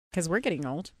Because we're getting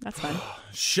old. That's fun.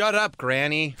 Shut up,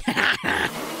 Granny.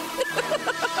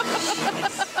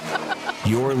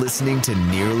 You're listening to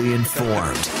Nearly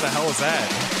Informed. What the hell was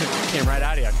that? Came right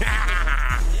out of you.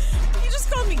 You just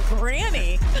called me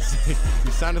Granny.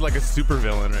 You sounded like a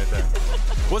supervillain right there.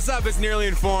 What's up? It's Nearly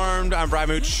Informed. I'm Brian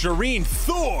Moote. Shereen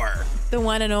Thor. The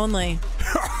one and only.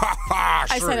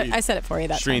 I said it for you.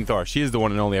 That's Shereen Thor. She is the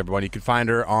one and only, everyone. You can find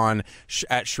her on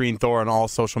at Shereen Thor on all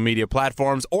social media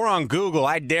platforms or on Google.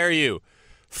 I dare you.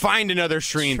 Find another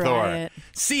Shereen Thor. It.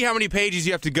 See how many pages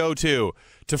you have to go to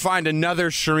find another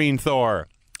Shereen Thor.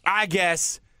 I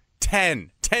guess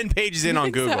 10. 10 pages in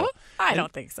on Google. So? I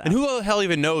don't think so. And who the hell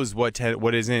even knows what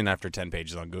is in after 10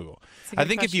 pages on Google? I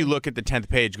think if you look at the 10th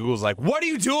page, Google's like, what are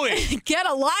you doing? Get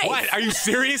a life. What? Are you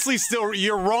seriously still?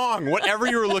 You're wrong. Whatever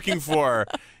you were looking for,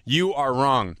 you are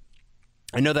wrong.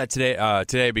 I know that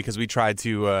today because we tried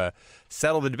to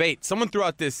settle the debate. Someone threw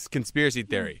out this conspiracy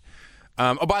theory.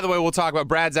 By the way, we'll talk about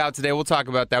Brad's out today. We'll talk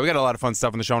about that. We got a lot of fun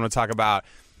stuff on the show. I'm going to talk about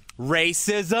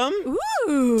racism.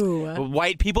 Ooh.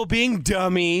 White people being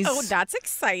dummies. Oh, that's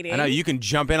exciting. I know you can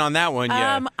jump in on that one.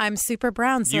 Yeah. I'm super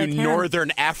brown, so you I can.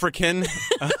 Northern African.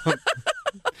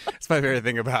 That's my favorite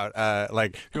thing about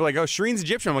like people are like, oh, Shereen's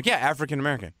Egyptian. I'm like, yeah, African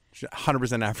American.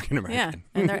 100% African American.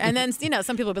 Yeah, and then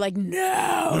some people will be like,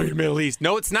 no, you're Middle East.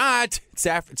 No, it's not.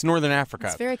 It's Northern Africa.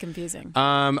 It's very confusing.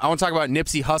 I want to talk about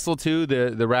Nipsey Hussle too,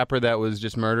 the rapper that was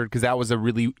just murdered, because that was a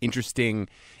really interesting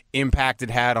impact it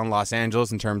had on Los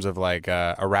Angeles in terms of like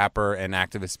a rapper and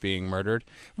activist being murdered.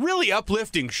 Really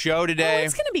uplifting show today. Oh,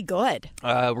 it's gonna be good.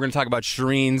 We're gonna talk about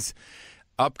Shereen's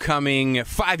upcoming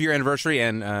 5-year anniversary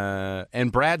and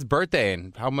Brad's birthday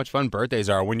and how much fun birthdays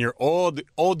are when you're old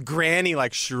granny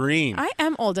like Shereen. I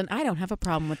am old and I don't have a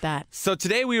problem with that. So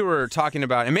today we were talking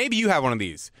about, and maybe you have one of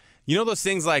these. You know those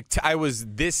things like I was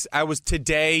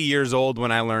today years old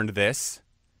when I learned this.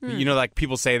 You know, like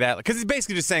people say that because it's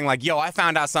basically just saying like, yo, I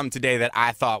found out something today that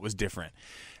I thought was different.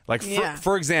 Like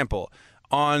for example,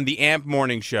 on the AMP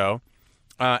morning show.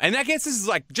 And I guess this is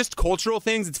like just cultural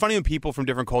things. It's funny when people from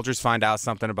different cultures find out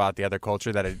something about the other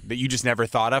culture that you just never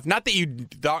thought of. Not that you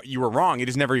thought you were wrong. You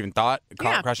just never even thought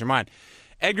across your mind.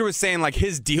 Edgar was saying like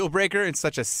his deal breaker, it's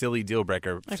such a silly deal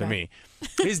breaker to me.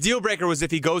 His deal breaker was if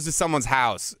he goes to someone's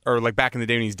house or like back in the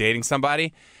day when he's dating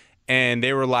somebody and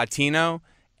they were Latino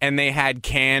and they had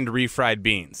canned refried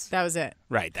beans. That was it.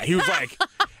 Right. He was like,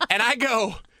 and I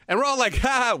go... And we're all like,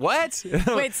 what?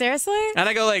 Wait, seriously? And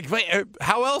I go like, wait,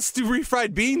 how else do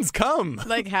refried beans come?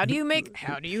 Like, how do you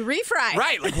refry?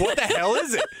 Right, like what the hell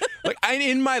is it? Like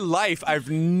in my life, I've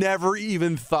never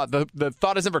even thought, the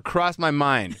thought has never crossed my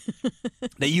mind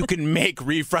that you can make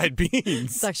refried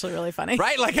beans. It's actually really funny.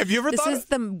 Right? Like, have you ever thought? This is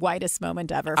the whitest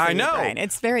moment ever for I know. you, Brian.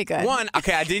 It's very good.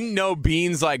 I didn't know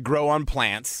beans like grow on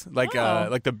plants, like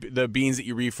the beans that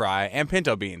you refry, and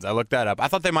pinto beans. I looked that up. I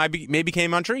thought they maybe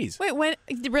came on trees. Wait,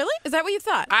 really? Is that what you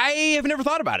thought? I have never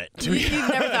thought about it. You've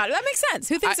never thought it. That makes sense.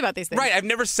 Who thinks about these things? Right. I've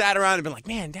never sat around and been like,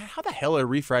 man, Dad, how the hell are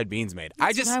refried beans made?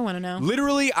 That's what I want to know.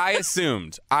 Literally, I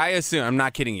assumed, I'm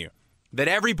not kidding you, that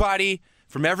everybody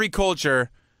from every culture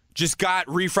just got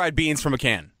refried beans from a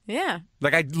can. Yeah.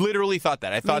 Like, I literally thought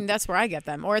that. I mean, that's where I get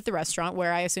them. Or at the restaurant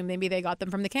where I assume maybe they got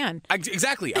them from the can.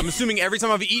 Exactly. I'm assuming every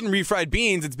time I've eaten refried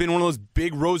beans, it's been one of those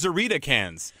big Rosarita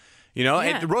cans. You know?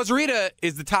 Yeah. And Rosarita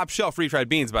is the top shelf refried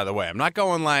beans, by the way. I'm not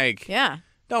going like... Yeah.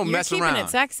 Don't mess around. You're keeping it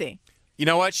sexy. You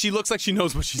know what? She looks like she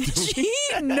knows what she's doing.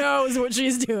 She knows what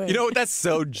she's doing. You know what? That's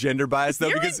so gender biased, though.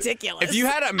 You're because ridiculous. If you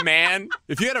had a man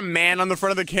on the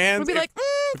front of the cans, we'd be like,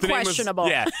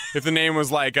 questionable. If the name was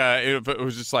like, if it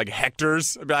was just like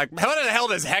Hector's, I'd be like, how the hell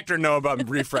does Hector know about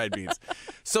refried beans?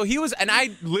 So he was, and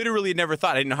I literally never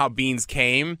thought. I didn't know how beans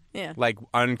came, like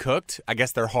uncooked. I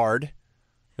guess they're hard.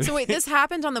 So wait, this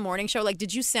happened on the morning show? Like,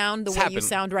 did you sound the way you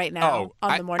sound right now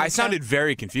on the morning show? I sounded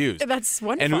very confused. That's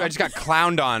wonderful. And I just got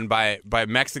clowned on by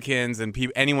Mexicans and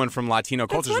anyone from Latino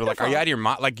cultures. Were like, are you out of your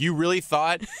mind? Like, you really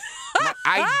thought?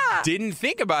 I didn't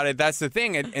think about it. That's the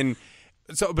thing. And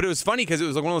so, but it was funny because it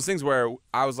was like one of those things where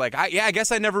I was like, I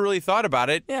guess I never really thought about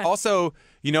it. Yeah. Also,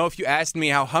 you know, if you asked me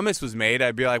how hummus was made,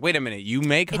 I'd be like, wait a minute, you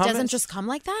make hummus? It doesn't just come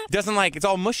like that? It doesn't like, it's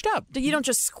all mushed up. You don't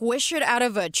just squish it out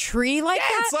of a tree like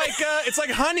that? It's like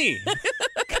honey.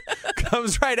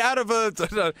 Comes right out of a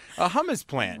hummus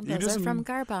plant. Those are from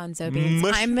garbanzo beans.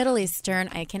 I'm Middle Eastern.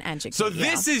 I can educate you. So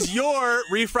this is your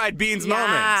refried beans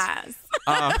moment.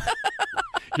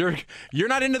 You're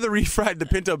not into the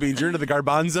pinto beans. You're into the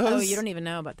garbanzos. Oh, you don't even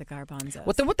know about the garbanzos.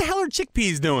 What the hell are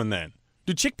chickpeas doing then?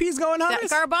 Do chickpeas go in hummus?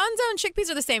 Garbanzo and chickpeas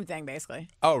are the same thing, basically.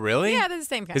 Oh, really? Yeah, they're the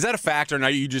same kind. Is that a fact, or now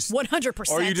you just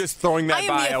 100%? Or are you just throwing that by a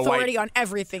white? I am the authority on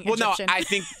everything Egyptian. Well, no, I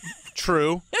think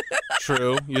True.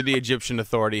 You're the Egyptian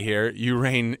authority here. You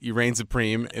reign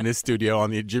supreme in this studio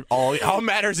on the all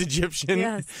matters Egyptian.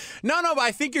 Yes. No, but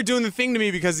I think you're doing the thing to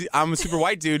me because I'm a super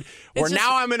white dude. Where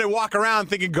now I'm gonna walk around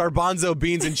thinking garbanzo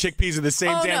beans and chickpeas are the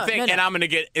same damn thing, and I'm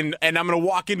gonna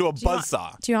walk into a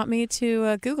buzzsaw. Do you want me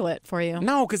to Google it for you?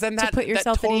 No, because then that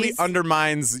totally at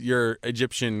undermines your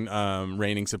Egyptian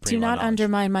reigning supreme. Do not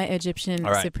undermine my Egyptian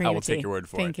supremacy. I will take your word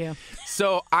for it. Thank you.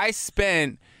 So I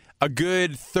spent a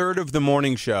good third of the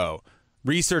morning show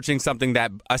researching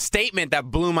a statement that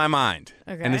blew my mind.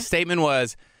 Okay. And the statement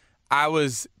was, I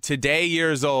was today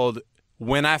years old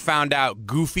when I found out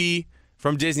Goofy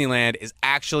from Disneyland is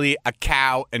actually a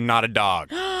cow and not a dog.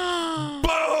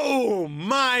 Boom!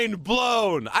 Mind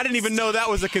blown. I didn't even know that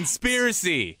was a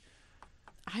conspiracy.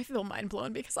 I feel mind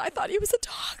blown because I thought he was a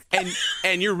dog.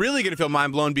 And you're really going to feel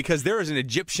mind blown because there is an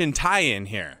Egyptian tie-in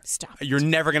here. Stop. You're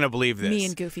never going to believe this. Me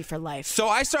and Goofy for life. So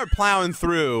I start plowing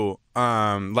through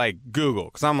Google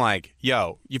because I'm like,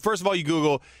 yo, first of all, you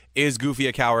Google, is Goofy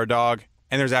a cow or a dog?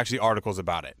 And there's actually articles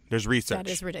about it. There's research. That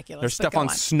is ridiculous. There's stuff on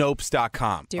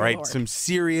Snopes.com. Dear right? Lord. Some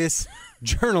serious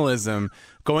journalism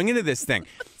going into this thing.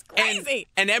 Crazy.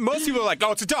 And most people are like,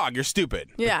 oh, it's a dog. You're stupid.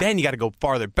 Yeah. But then you got to go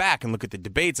farther back and look at the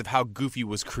debates of how Goofy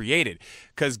was created.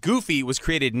 Because Goofy was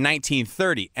created in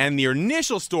 1930. And the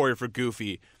initial story for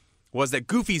Goofy was that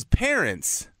Goofy's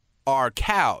parents are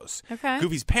cows. Okay.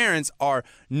 Goofy's parents are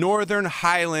Northern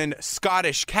Highland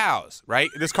Scottish cows, right?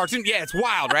 This cartoon, yeah, it's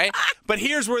wild, right? But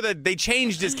here's where they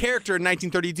changed his character in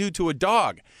 1932 to a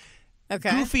dog.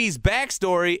 Okay. Goofy's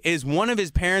backstory is one of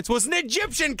his parents was an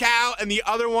Egyptian cow and the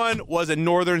other one was a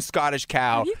Northern Scottish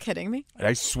cow. Are you kidding me?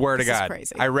 I swear to This is God.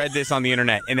 crazy. I read this on the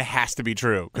internet and it has to be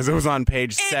true because it was on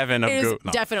page 7 of Google.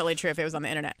 It's definitely true if it was on the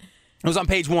internet. It was on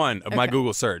page 1 of my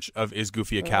Google search of is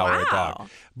Goofy a cow or a dog.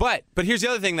 But here's the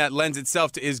other thing that lends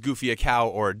itself to is Goofy a cow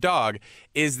or a dog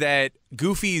is that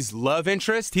Goofy's love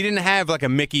interest, he didn't have like a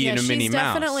Mickey and a Minnie Mouse.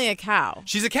 She's definitely a cow.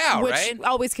 She's a cow, right? Which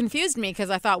always confused me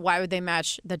because I thought, why would they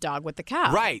match the dog with the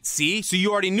cow? Right. See? So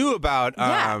you already knew about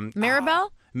Maribel?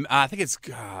 I think it's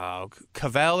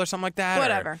Cavell or something like that.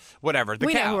 Whatever. The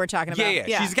We cow. know who we're talking about. Yeah,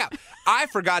 Yeah. she's a cow. I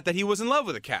forgot that he was in love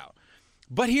with a cow.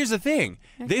 But here's the thing.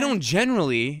 They don't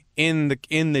generally, in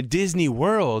the Disney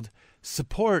world,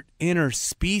 support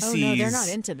interspecies. Oh, no, they're not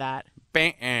into that.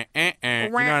 You know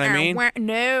what I mean?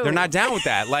 No. They're not down with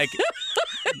that. Like,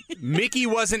 Mickey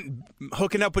wasn't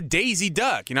hooking up with Daisy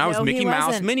Duck. You know, it was No, he Mickey Mouse,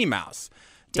 wasn't. Minnie Mouse.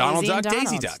 Donald Daisy Duck, and Daisy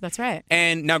Donald. Duck. That's right.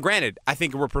 And now, granted, I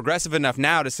think we're progressive enough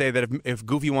now to say that if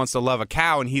Goofy wants to love a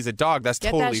cow and he's a dog, that's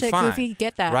Get totally that shit, fine. Goofy.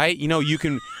 Get that. Right? You know, you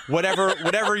can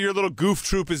whatever your little goof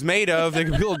troop is made of, they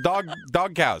can be little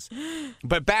dog cows.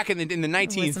 But back in the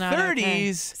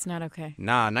 1930s, it's not okay.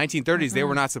 Nah, 1930s, they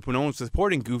were not no one was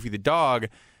supporting Goofy the dog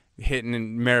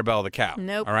hitting Maribel the cow.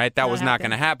 Nope, All right? That was not going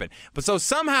to happening. happen. But so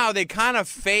somehow they kind of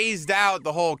phased out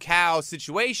the whole cow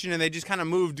situation and they just kind of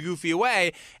moved Goofy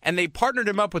away and they partnered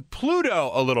him up with Pluto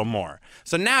a little more.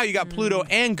 So now you got Pluto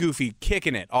and Goofy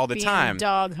kicking it all the Being time.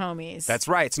 dog homies. That's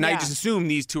right. So now you Yeah. just assume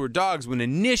these two are dogs when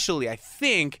initially I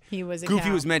think He was a Goofy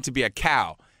cow. was meant to be a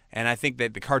cow. And I think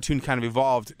that the cartoon kind of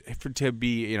evolved for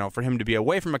him to be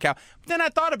away from a cow. But then I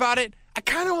thought about it. I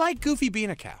kind of like Goofy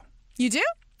being a cow. You do?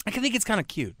 I think it's kind of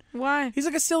cute. Why? He's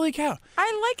like a silly cow.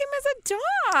 I like him as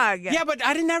a dog. Yeah, but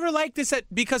I didn't ever like this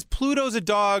because Pluto's a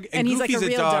dog and he's like Goofy's a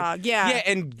real dog. Yeah. Yeah,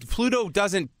 and Pluto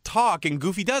doesn't talk and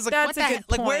Goofy does. Like, That's what a the good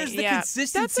heck? Like, point. where's the Yeah.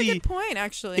 consistency That's a good point,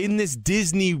 actually. in this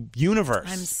Disney universe?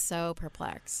 I'm so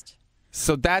perplexed.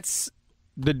 So that's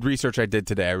the research I did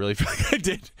today. I really feel like I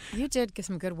did. You did get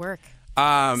some good work.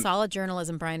 Solid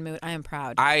journalism, Brian Moote. I am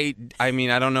proud. I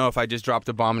mean, I don't know if I just dropped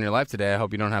a bomb in your life today. I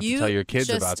hope you don't have to tell your kids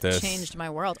about this. You just changed my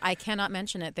world. I cannot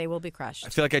mention it. They will be crushed. I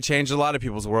feel like I changed a lot of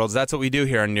people's worlds. That's what we do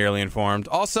here on Nearly Informed.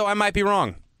 Also, I might be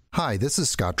wrong. Hi, this is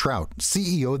Scott Trout,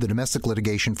 CEO of the domestic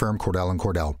litigation firm Cordell &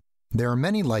 Cordell. There are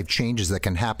many life changes that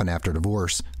can happen after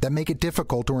divorce that make it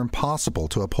difficult or impossible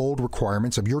to uphold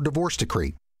requirements of your divorce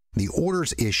decree. The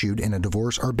orders issued in a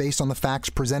divorce are based on the facts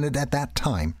presented at that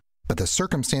time, but the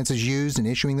circumstances used in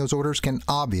issuing those orders can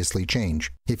obviously change.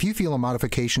 If you feel a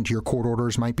modification to your court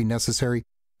orders might be necessary,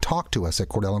 talk to us at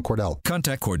Cordell & Cordell.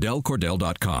 Contact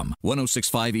CordellCordell.com,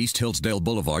 1065 East Hillsdale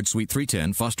Boulevard, Suite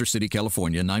 310, Foster City,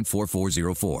 California,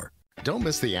 94404. Don't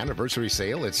miss the anniversary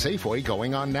sale at Safeway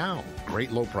going on now.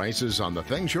 Great low prices on the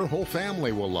things your whole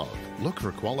family will love. Look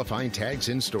for qualifying tags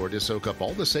in-store to soak up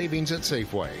all the savings at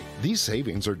Safeway. These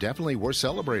savings are definitely worth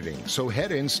celebrating, so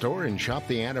head in-store and shop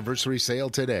the anniversary sale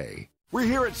today. We're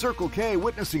here at Circle K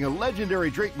witnessing a legendary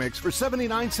drink mix for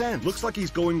 79 cents. Looks like he's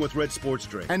going with red sports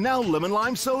drink. And now lemon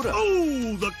lime soda.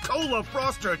 Oh, the Cola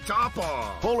Froster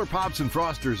Top-Off. Polar Pops and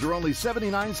Frosters are only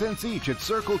 79 cents each at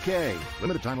Circle K.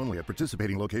 Limited time only at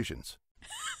participating locations.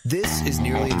 This is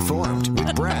Nearly Informed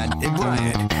with Brad and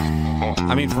Brian.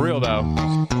 I mean, for real, though,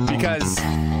 because,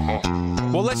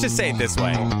 well, let's just say it this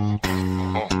way.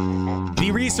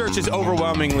 The research is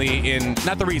overwhelmingly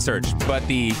not the research, but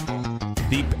the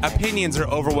opinions are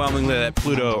overwhelmingly that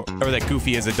Pluto, or that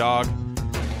Goofy is a dog.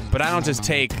 But I don't just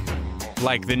take,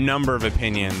 like, the number of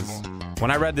opinions.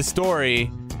 When I read the story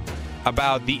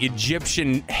about the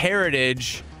Egyptian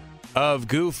heritage of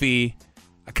Goofy,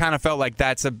 I kind of felt like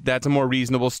that's a more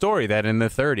reasonable story, that in the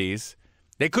 30s,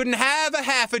 they couldn't have a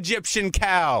half Egyptian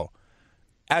cow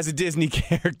as a Disney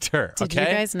character. Did you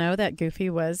guys know that Goofy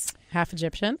was half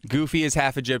Egyptian? Goofy is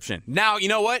half Egyptian. Now, you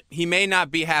know what? He may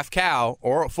not be half cow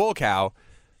or full cow,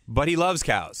 but he loves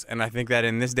cows. And I think that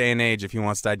in this day and age, if he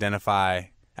wants to identify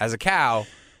as a cow,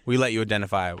 we let you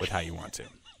identify with how you want to.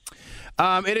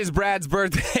 It is Brad's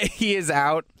birthday. He is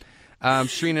out.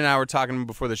 Shereen and I were talking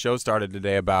before the show started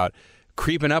today about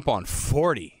creeping up on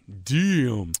 40.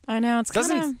 Damn. I know. It's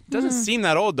doesn't seem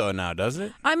that old, though, now, does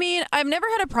it? I mean, I've never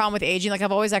had a problem with aging. Like,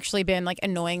 I've always actually been, like,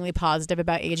 annoyingly positive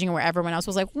about aging, where everyone else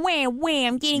was like, wham,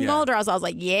 I'm getting older. I was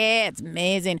like, yeah, it's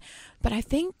amazing. But I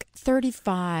think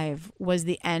 35 was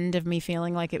the end of me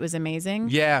feeling like it was amazing.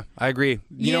 Yeah, I agree.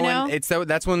 You know?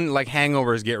 That's when, like,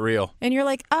 hangovers get real. And you're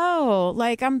like, oh,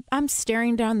 like, I'm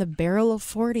staring down the barrel of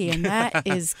 40, and that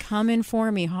is coming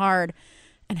for me hard.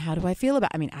 And how do I feel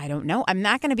about it? I mean, I don't know. I'm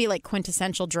not going to be like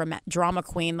quintessential drama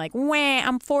queen, like, wah,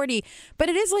 I'm 40. But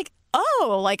it is like,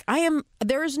 oh, like I am.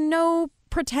 There's no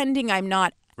pretending I'm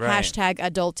not hashtag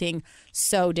adulting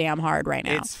so damn hard right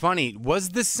now. It's funny.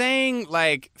 Was the saying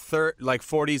like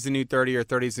 40 is the new 30 or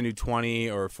 30 is the new 20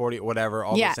 or 40, whatever,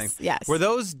 all those things? Yes.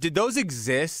 Did those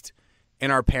exist in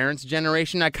our parents'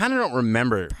 generation? I kind of don't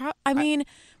remember. I mean,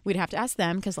 we'd have to ask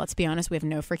them because let's be honest, we have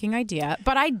no freaking idea.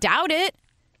 But I doubt it.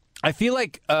 I feel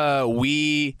like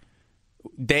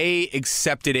they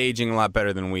accepted aging a lot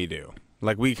better than we do.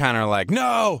 Like, we kind of like,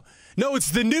 no,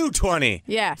 it's the new 20.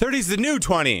 Yeah. 30's the new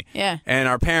 20. Yeah. And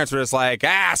our parents were just like,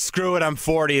 screw it, I'm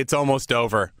 40, it's almost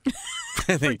over.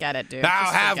 Forget it, dude.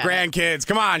 I'll have grandkids.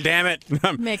 Come on, damn it.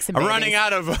 Make some I'm running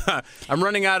out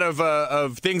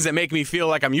of things that make me feel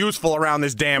like I'm useful around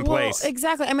this damn place.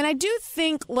 Exactly. I mean, I do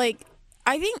think,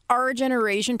 I think our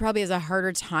generation probably has a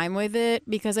harder time with it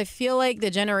because I feel like the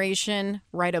generation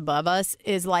right above us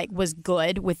was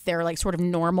good with their sort of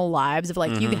normal lives of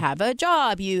you have a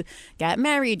job, you get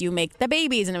married, you make the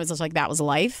babies, and it was just like that was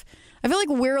life. I feel like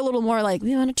we're a little more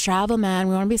we want to travel, man.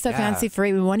 We want to be so fancy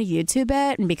free. We want to YouTube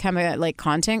it and become a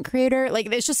content creator.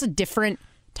 It's just a different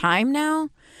time now.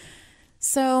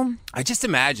 So I just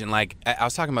imagine I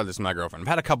was talking about this with my girlfriend. I've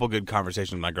had a couple good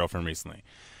conversations with my girlfriend recently.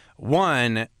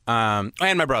 One, and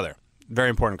my brother, very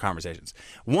important conversations.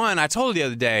 One, I told her the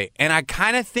other day, and I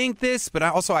kind of think this, but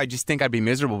I just think I'd be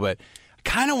miserable, but I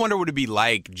kind of wonder what it'd be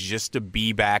like just to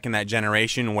be back in that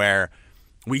generation where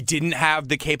we didn't have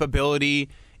the capability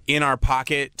in our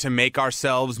pocket to make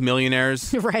ourselves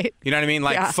millionaires. Right. You know what I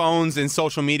mean? Phones and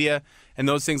social media and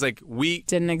those things we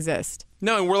didn't exist.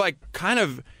 No, and we're kind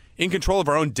of in control of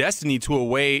our own destiny to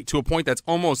a point that's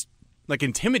almost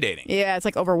intimidating. Yeah, it's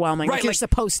overwhelming. Right, you're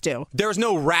supposed to. There's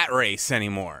no rat race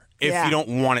anymore if you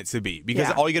don't want it to be. Because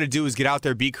all you got to do is get out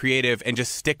there, be creative, and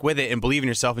just stick with it and believe in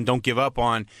yourself and don't give up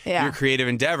on your creative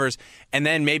endeavors. And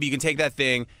then maybe you can take that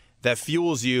thing that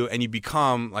fuels you and you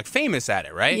become famous at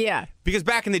it, right? Yeah. Because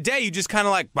back in the day, you just kind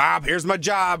of Bob, here's my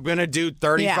job. I'm going to do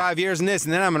 35 years in this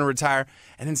and then I'm going to retire.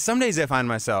 And then some days I find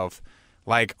myself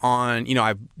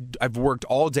I've worked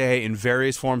all day in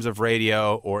various forms of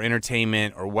radio or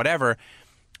entertainment or whatever,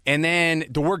 and then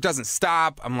the work doesn't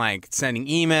stop. I'm sending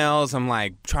emails. I'm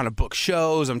trying to book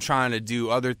shows. I'm trying to do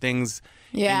other things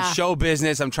in show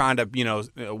business. I'm trying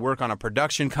to work on a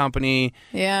production company.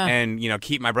 Yeah, and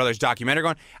keep my brother's documentary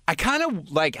going. I kind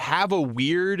of have a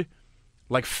weird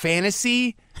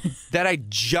fantasy that I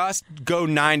just go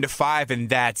 9 to 5 and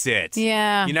that's it.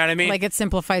 Yeah. You know what I mean? It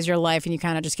simplifies your life and you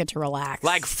kind of just get to relax.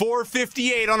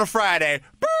 4:58 on a Friday.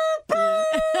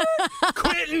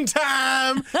 Quitting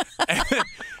time.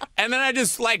 And then I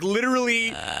just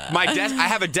literally my desk. I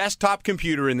have a desktop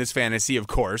computer in this fantasy, of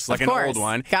course, an old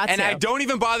one. And I don't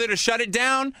even bother to shut it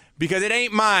down because it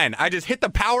ain't mine. I just hit the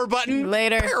power button.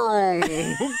 Later.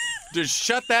 Just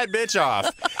shut that bitch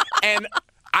off. And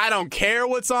I don't care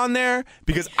what's on there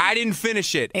because I didn't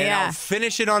finish it. And I'll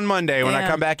finish it on Monday when I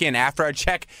come back in after I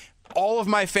check all of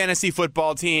my fantasy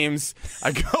football teams.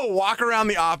 I go walk around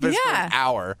the office for an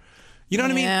hour. You know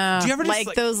what I mean? Do you ever just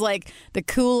like those, like the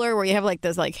cooler where you have like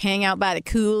this like hang out by the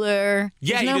cooler?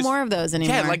 Yeah, There's no more of those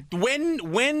anymore. Yeah, like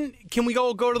when can we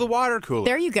go to the water cooler?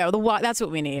 There you go. That's what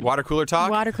we need. Water cooler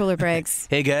talk. Water cooler breaks.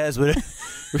 Hey guys, what?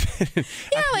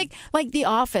 Yeah, like The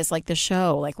Office, like the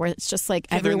show, like where it's just like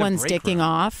everyone's dicking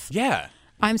off. Yeah.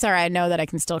 I'm sorry, I know that I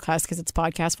can still cuss because it's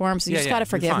podcast form, so you just got to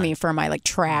forgive me for my like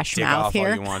trash Dick mouth off here.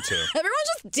 all you want to.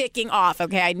 Everyone's just dicking off.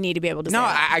 Okay, I need to be able to say No,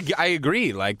 that. I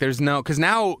agree. Like, there's no, because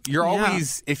now you're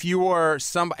always, if you are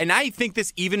and I think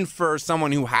this even for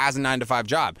someone who has a 9-to-5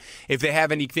 job, if they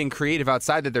have anything creative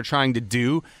outside that they're trying to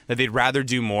do that they'd rather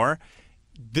do more,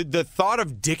 the thought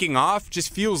of dicking off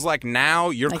just feels like now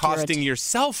you're costing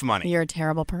yourself money. You're a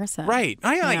terrible person. Right.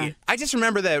 I just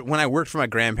remember that when I worked for my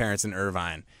grandparents in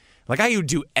Irvine, like I would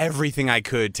do everything I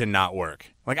could to not work.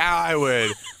 Like I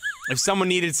would, if someone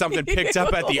needed something picked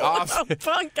up at the office.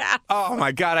 Oh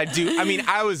my God, I do. I mean,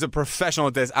 I was a professional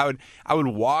at this. I would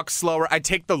walk slower. I'd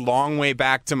take the long way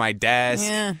back to my desk.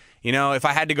 Yeah. You know, if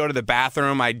I had to go to the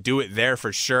bathroom, I'd do it there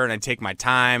for sure, and I'd take my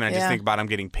time, and I just think about I'm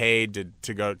getting paid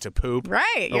to go to poop.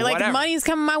 Right. You're like, money's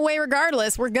coming my way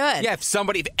regardless. We're good. Yeah,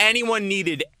 if anyone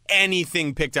needed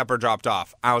anything picked up or dropped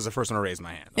off, I was the first one to raise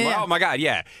my hand. I'm like, oh my God,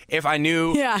 yeah. If I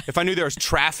knew there was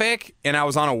traffic and I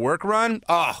was on a work run,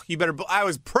 I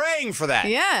was praying for that.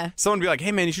 Yeah. Someone would be like,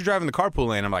 hey man, you should drive in the carpool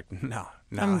lane. I'm like, no,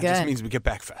 I'm it just means we get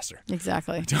back faster.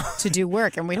 Exactly. To do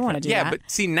work, and we don't want to do that. Yeah, but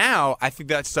see, now I think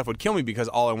that stuff would kill me because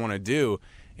all I want to do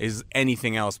is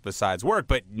anything else besides work.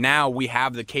 But now we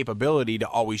have the capability to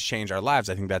always change our lives.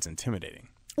 I think that's intimidating.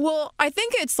 Well, I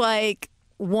think it's like,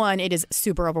 one, it is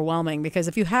super overwhelming because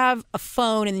if you have a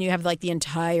phone and then you have like the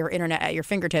entire internet at your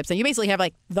fingertips, and you basically have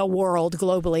like the world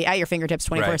globally at your fingertips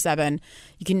 24/7,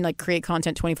 you can like create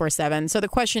content 24/7. So the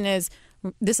question is,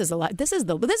 this is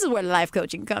where life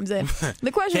coaching comes in.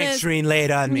 The question is, Shereen, lay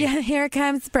it on me. Yeah, here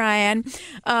comes Brian.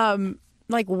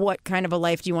 Like, what kind of a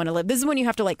life do you want to live? This is when you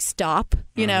have to like stop,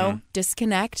 you know,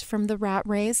 disconnect from the rat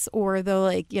race or the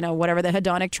like, you know, whatever, the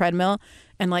hedonic treadmill,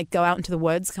 and like go out into the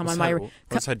woods. What's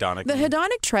hedonic? The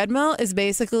hedonic treadmill is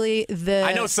basically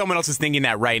I know someone else is thinking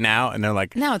that right now, and they're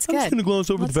like, no, it's good. I'm just gonna gloss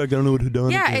over the fact I don't know what hedonic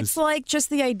is. Yeah, it's like just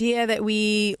the idea that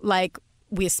we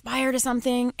aspire to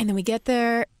something, and then we get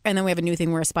there, and then we have a new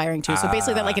thing we're aspiring to. So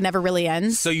basically that like it never really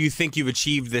ends. So you think you've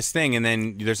achieved this thing, and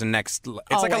then there's a next... It's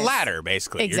Always. like a ladder,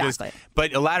 basically. Exactly.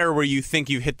 But a ladder where you think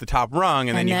you've hit the top rung,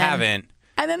 and then you haven't.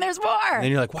 And then there's more. And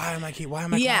then you're like, why am I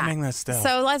climbing this stuff?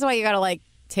 So that's why you got to like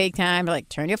take time to like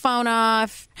turn your phone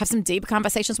off, have some deep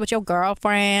conversations with your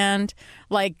girlfriend,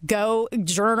 like go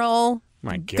journal,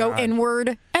 go inward,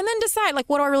 and then decide like,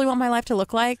 what do I really want my life to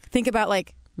look like? Think about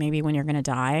like, maybe when you're going to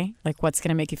die, like what's going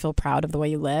to make you feel proud of the way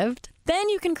you lived. Then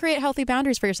you can create healthy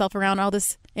boundaries for yourself around all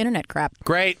this internet crap.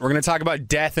 Great. We're going to talk about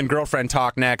death and girlfriend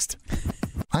talk next.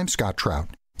 I'm Scott Trout,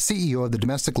 CEO of the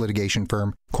domestic litigation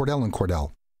firm Cordell &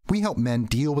 Cordell. We help men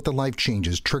deal with the life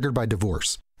changes triggered by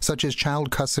divorce, such as child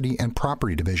custody and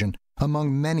property division,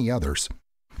 among many others.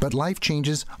 But life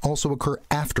changes also occur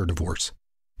after divorce.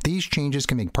 These changes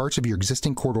can make parts of your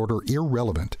existing court order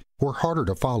irrelevant or harder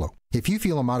to follow. If you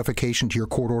feel a modification to your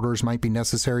court orders might be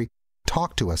necessary,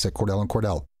 talk to us at Cordell &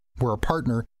 Cordell. We're a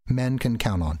partner men can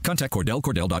count on. Contact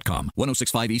CordellCordell.com,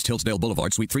 1065 East Hillsdale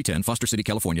Boulevard, Suite 310, Foster City,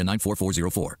 California,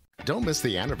 94404. Don't miss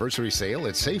the anniversary sale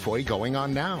at Safeway going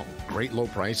on now. Great low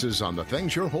prices on the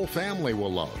things your whole family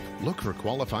will love. Look for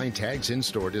qualifying tags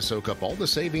in-store to soak up all the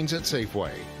savings at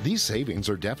Safeway. These savings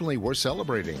are definitely worth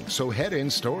celebrating, so head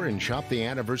in-store and shop the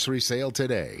anniversary sale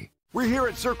today. We're here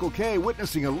at Circle K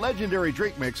witnessing a legendary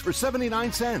drink mix for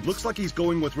 79 cents. Looks like he's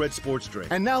going with red sports drink.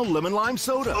 And now lemon lime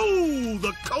soda. Oh,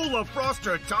 the Cola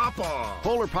Froster Top-Off.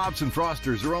 Polar Pops and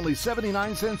Frosters are only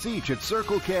 79 cents each at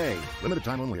Circle K. Limited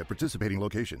time only at participating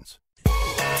locations.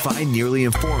 Find Nearly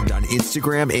Informed on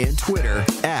Instagram and Twitter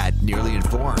at Nearly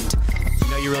Informed.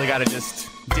 You know, you really got to just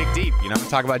dig deep, you know,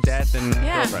 talk about death and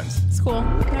girlfriends. It's cool.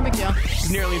 No big deal. This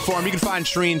is Nearly Informed. You can find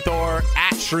Shereen Thor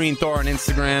at Shereen Thor on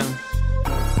Instagram.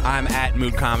 I'm at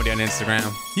Mood Comedy on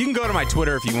Instagram. You can go to my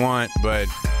Twitter if you want, but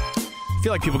I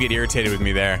feel like people get irritated with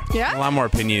me there. Yeah? I'm a lot more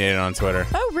opinionated on Twitter.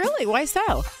 Oh, really? Why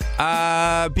so?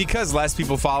 Because less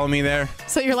people follow me there.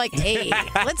 So you're like, hey,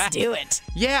 let's do it.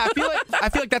 Yeah, I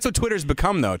feel like that's what Twitter's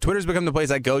become, though. Twitter's become the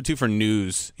place I go to for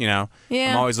news, you know?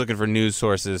 Yeah. I'm always looking for news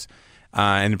sources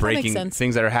and breaking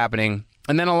things that are happening.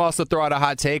 And then I'll also throw out a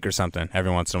hot take or something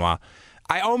every once in a while.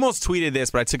 I almost tweeted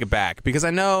this, but I took it back because I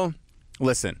know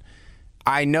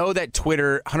that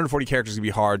Twitter, 140 characters can be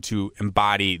hard to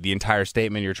embody the entire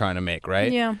statement you're trying to make,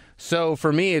 right? Yeah. So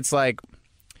for me, it's like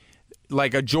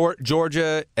a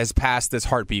Georgia has passed this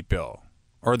heartbeat bill.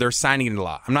 or they're signing it into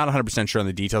law. I'm not 100% sure on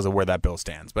the details of where that bill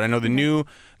stands, but I know the new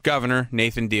governor,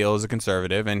 Nathan Deal, is a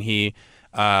conservative, and he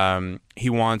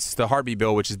wants the heartbeat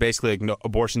bill, which is basically like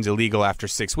abortion's illegal after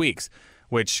 6 weeks,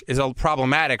 which is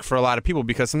problematic for a lot of people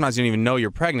because sometimes you don't even know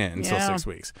you're pregnant until 6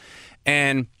 weeks.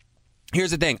 And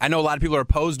here's the thing. I know a lot of people are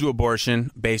opposed to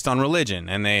abortion based on religion,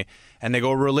 and they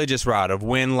go a religious route of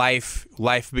when life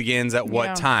begins at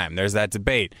what time. There's that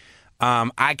debate.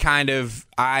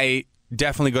 I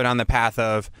definitely go down the path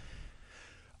of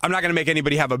I'm not going to make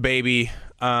anybody have a baby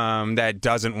that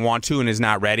doesn't want to and is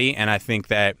not ready. And I think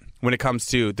that when it comes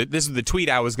to this is the tweet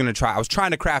I was going to try. I was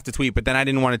trying to craft a tweet, but then I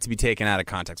didn't want it to be taken out of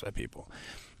context by people.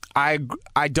 I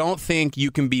don't think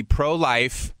you can be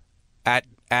pro-life at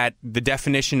the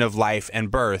definition of life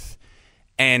and birth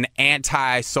and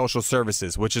anti-social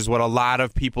services, which is what a lot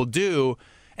of people do.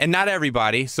 And not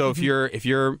everybody. So if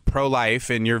you're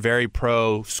pro-life and you're very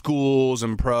pro-schools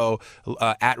and pro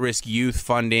at-risk youth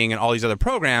funding and all these other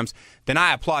programs, then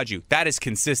I applaud you. That is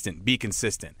consistent. Be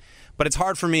consistent. But it's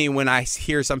hard for me when I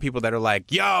hear some people that are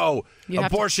like, "Yo,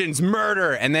 abortion's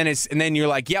murder," and then you're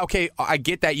like, "Yeah, okay, I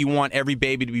get that you want every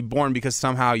baby to be born because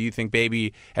somehow you think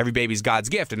every baby's God's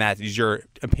gift, and that is your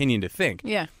opinion to think."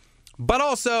 Yeah. But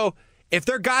also, if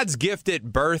they're God's gift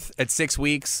at birth at 6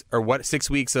 weeks, or 6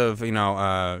 weeks of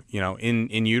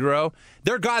in utero,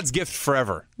 they're God's gift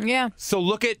forever. Yeah. So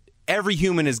look at every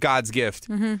human is God's gift.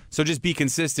 So just be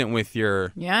consistent with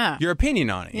your opinion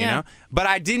on it. You know. But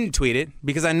I didn't tweet it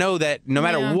because I know that no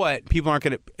matter what, people aren't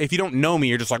gonna. If you don't know me,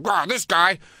 you're just like, "Wow, this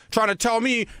guy trying to tell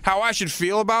me how I should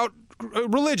feel about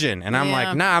religion," and I'm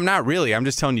like, nah, I'm not really. I'm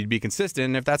just telling you to be consistent.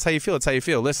 And if that's how you feel, it's how you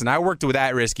feel. Listen, I worked with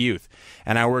at-risk youth,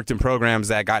 and I worked in programs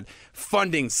that got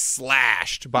funding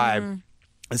slashed by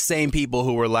the same people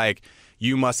who were like,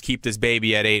 "You must keep this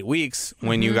baby at 8 weeks,"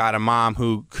 when you got a mom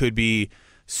who could be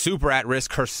super at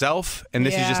risk herself, and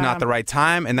this is just not the right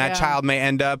time, and that child may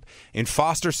end up in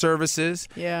foster services,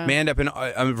 may end up in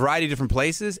a variety of different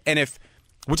places. And if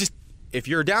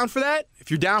you're down for that,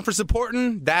 if you're down for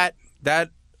supporting that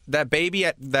baby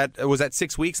that was at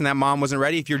 6 weeks and that mom wasn't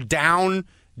ready, if you're down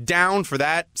for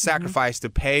that sacrifice to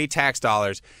pay tax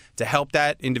dollars to help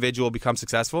that individual become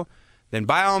successful, then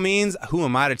by all means, who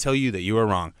am I to tell you that you are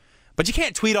wrong? But you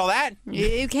can't tweet all that.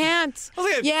 You can't.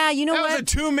 You know what? That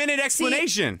was a 2-minute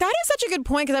explanation. See, that is such a good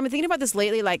point because I've been thinking about this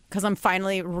lately, like, because I'm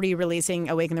finally re-releasing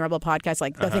Awaken the Rebel podcast.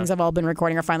 Like, the things I've all been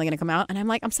recording are finally going to come out. And I'm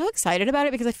like, I'm so excited about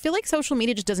it because I feel like social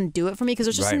media just doesn't do it for me because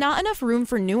there's just not enough room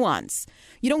for nuance.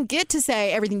 You don't get to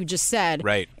say everything you just said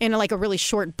in like a really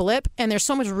short blip. And there's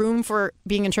so much room for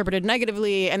being interpreted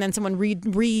negatively and then someone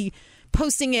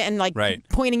posting it and like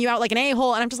pointing you out like an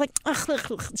a-hole, and I'm just like, ugh,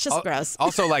 it's just gross.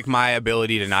 Also, like, my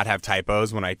ability to not have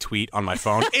typos when I tweet on my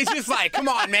phone, it's just like, come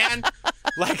on, man.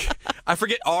 Like, I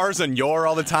forget R's and your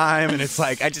all the time, and it's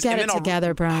like I just get it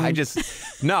together, Brian.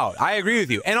 No, I agree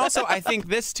with you, and also I think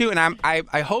this too, and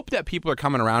I hope that people are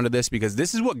coming around to this because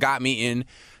this is what got me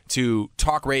into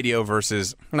talk radio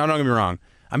versus. No, don't get me wrong.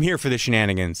 I'm here for the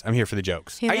shenanigans. I'm here for the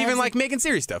jokes. I even like making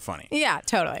serious stuff funny. Yeah,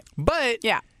 totally. But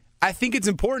I think it's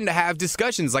important to have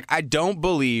discussions. Like, I don't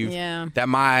believe that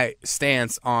my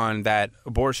stance on that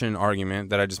abortion argument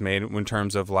that I just made in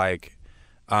terms of, like,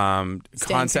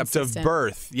 concept of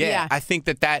birth. I think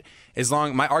that as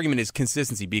long, my argument is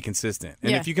consistency, be consistent.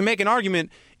 And if you can make an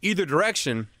argument either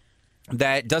direction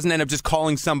that doesn't end up just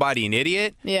calling somebody an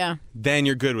idiot, then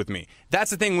you're good with me.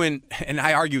 That's the thing and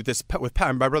I argue with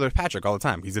my brother Patrick all the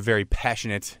time. He's a very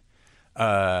passionate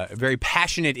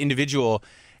individual.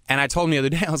 And I told him the other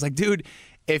day, I was like, dude,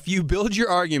 if you build your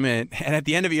argument and at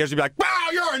the end of it, you're just be like, wow,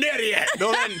 you're an idiot.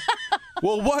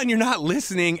 Well, one, you're not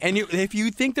listening. And if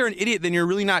you think they're an idiot, then you're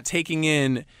really not taking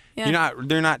in,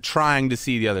 they're not trying to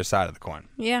see the other side of the coin.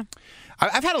 Yeah.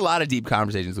 I've had a lot of deep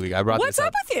conversations this week. What's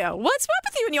up with you? What's up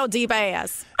with you and your deep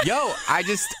ass? Yo,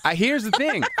 here's the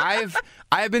thing. I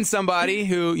have been somebody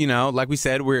who, like we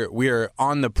said, we're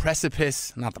on the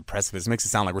precipice. Not the precipice. It makes it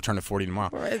sound like we're turning 40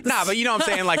 tomorrow. Nah, but you know what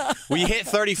I'm saying? Like, we hit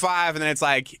 35 and then it's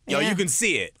like, you can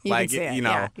see it. You're like,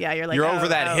 you're over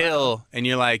that hill and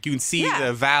you're like, you can see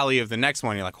the valley of the next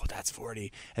one. You're like, oh, that's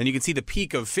 40. And you can see the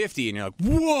peak of 50 and you're like,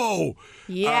 whoa.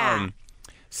 Yeah.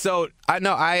 So I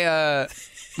know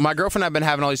my girlfriend and I have been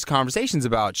having all these conversations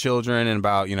about children and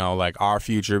about, like our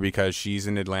future because she's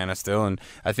in Atlanta still. And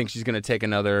I think she's going to take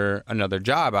another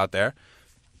job out there,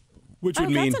 which would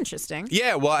mean. That's interesting.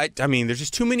 Yeah. Well, I mean, there's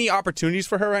just too many opportunities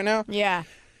for her right now. Yeah.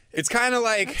 It's kind of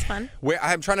like. That's fun. Where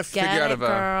I'm trying to figure out of a.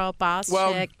 Girl, boss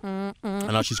chick. I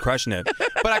know she's crushing it.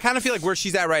 But I kind of feel like where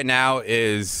she's at right now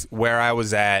is where I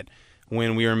was at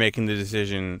when we were making the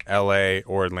decision, LA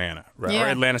or Atlanta, right? Yeah. Or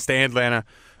Atlanta, stay in Atlanta,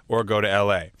 or go to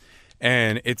LA.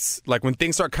 And it's like when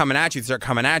things start coming at you, they start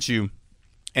coming at you.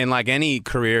 And like any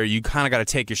career, you kind of got to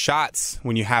take your shots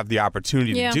when you have the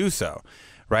opportunity to do so,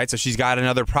 right? So she's got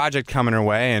another project coming her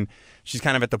way, and she's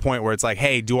kind of at the point where it's like,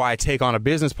 hey, do I take on a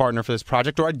business partner for this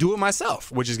project, or I do it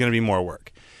myself, which is going to be more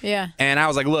work? Yeah. And I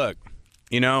was like, look,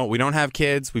 we don't have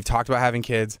kids. We've talked about having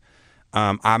kids.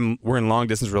 We're in a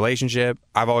long-distance relationship.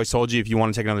 I've always told you if you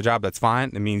want to take another job, that's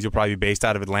fine. It means you'll probably be based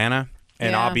out of Atlanta,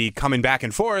 and I'll be coming back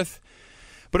and forth.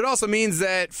 But it also means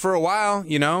that for a while,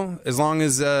 as long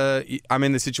as I'm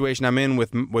in the situation I'm in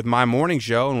with my morning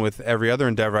show and with every other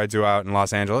endeavor I do out in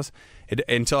Los Angeles,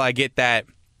 until I get that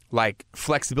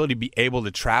flexibility to be able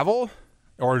to travel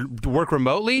or work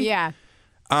remotely,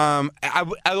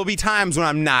 there'll be times when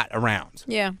I'm not around.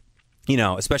 Yeah.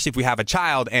 Especially if we have a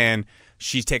child and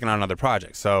she's taking on another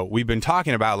project. So we've been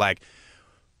talking about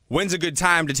when's a good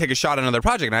time to take a shot at another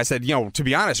project? And I said, to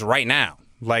be honest, right now.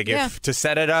 If to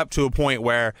set it up to a point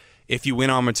where if you went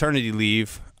on maternity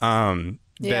leave, that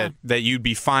you'd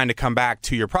be fine to come back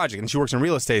to your project. And she works in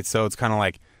real estate, so it's kind of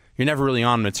like you're never really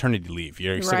on maternity leave.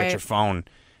 You're still got your phone,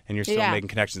 and you're still making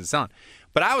connections and selling.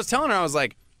 But I was telling her, I was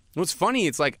like, what's funny,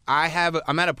 it's like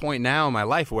I'm at a point now in my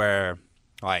life where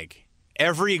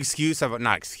every excuse,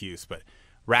 not excuse, but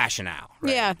rationale.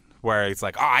 Right? Yeah. Where it's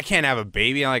like, oh, I can't have a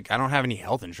baby. I don't have any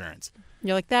health insurance.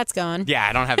 You're like, that's gone. Yeah,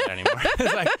 I don't have that anymore.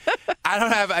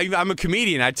 I'm a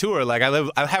comedian. I tour.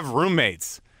 I have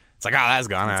roommates. It's like, oh, that's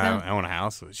gone. I own a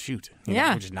house. Shoot.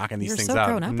 I'm just knocking these things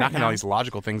out. I'm knocking all these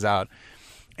logical things out.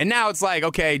 And now it's like,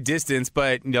 okay, distance,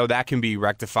 but that can be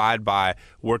rectified by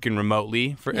working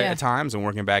remotely at times and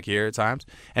working back here at times.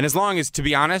 And to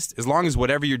be honest, as long as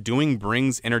whatever you're doing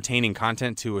brings entertaining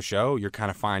content to a show, you're kind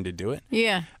of fine to do it.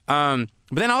 Yeah. But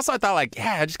then also I thought I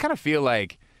just kind of feel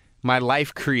like my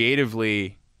life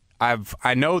creatively,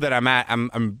 I know that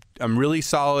I'm really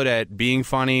solid at being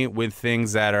funny with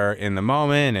things that are in the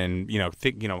moment and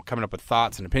coming up with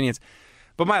thoughts and opinions,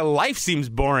 but my life seems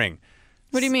boring.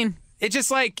 What do you mean? It's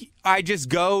just I just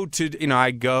go to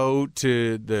I go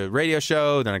to the radio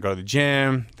show, then I go to the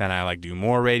gym, then I do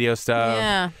more radio stuff.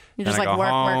 Yeah, you just I go work,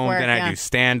 home, work. Then I do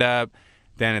stand up.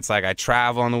 Then it's I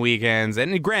travel on the weekends.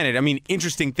 And granted,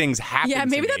 interesting things happen. Yeah,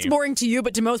 maybe that's boring to you,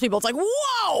 but to most people, it's like,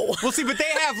 whoa! Well, see, but they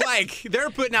have,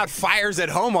 they're putting out fires at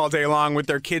home all day long with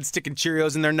their kids sticking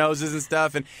Cheerios in their noses and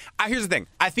stuff. And here's the thing.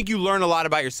 I think you learn a lot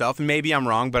about yourself, and maybe I'm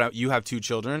wrong, but you have 2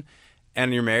 children,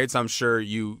 and you're married, so I'm sure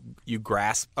you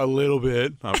grasp a little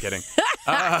bit. No, I'm kidding.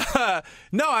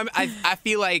 No, I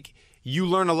feel like you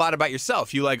learn a lot about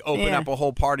yourself. You open up a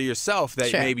whole part of yourself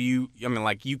that maybe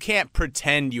you can't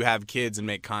pretend you have kids and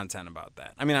make content about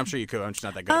that. I'm sure you could. I'm just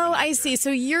not that good. Oh, I see. So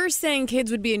you're saying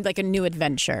kids would be a new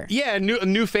adventure. Yeah, a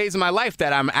new phase of my life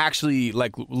that I'm actually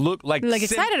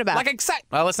excited about. Excited.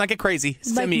 Well, let's not get crazy.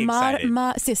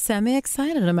 Semi-excited.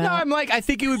 Semi-excited about. No, I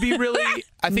think it would be really.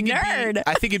 I think nerd.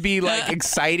 I think it'd be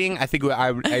exciting. I think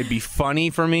it'd be funny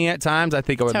for me at times. I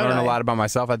think I would learn a lot about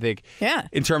myself. I think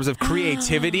in terms of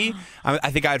creativity,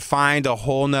 I think I'd find a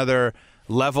whole nother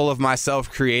level of myself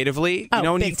creatively.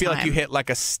 When you feel like you hit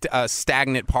a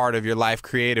stagnant part of your life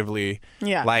creatively.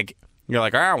 Yeah. You're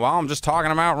like, all right, well, I'm just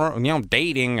talking about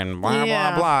dating and blah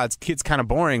blah blah. It's kind of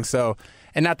boring. So,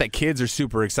 and not that kids are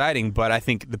super exciting, but I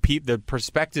think the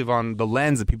perspective on the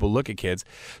lens that people look at kids.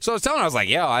 So I was telling her, I was like,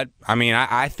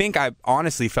 I think I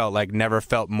honestly never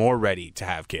felt more ready to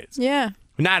have kids. Yeah.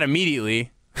 Not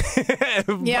immediately.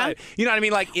 Yeah. But, you know what I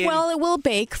mean? Well, it will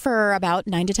bake for about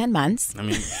 9 to 10 months.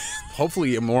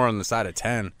 Hopefully more on the side of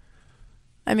 10.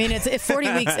 If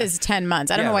 40 weeks is 10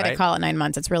 months. I don't know why they call it 9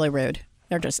 months. It's really rude.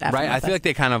 They're just right. I feel like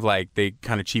they kind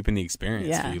of cheapen the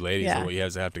experience for you ladies of what you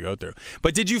guys have to go through.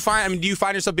 But did you find? Do you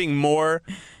find yourself being more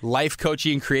life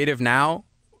coachy and creative now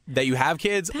that you have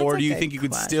kids, or do you think you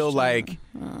could still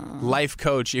life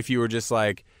coach if you were just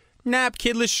nap,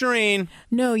 kidless Shereen?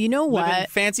 No, you know what?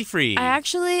 Fancy free.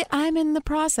 I'm in the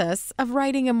process of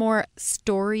writing a more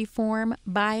story form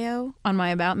bio on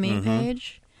my About Me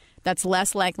page. That's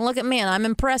less look at me and I'm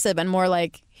impressive, and more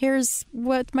here's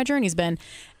what my journey's been.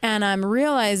 And I'm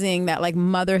realizing that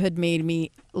motherhood made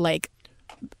me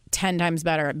 10 times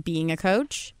better at being a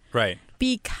coach. Right.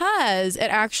 Because it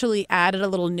actually added a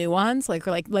little nuance.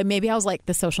 Maybe I was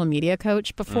the social media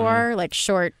coach before,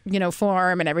 short,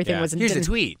 form and everything was. Here's a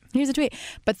tweet.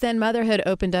 But then motherhood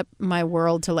opened up my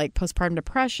world to postpartum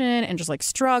depression and just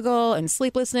struggle and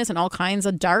sleeplessness and all kinds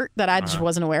of dart that I just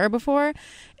wasn't aware of before.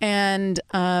 And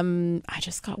I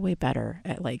just got way better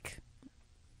at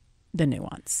the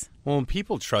nuance. Well, when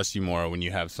people trust you more when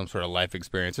you have some sort of life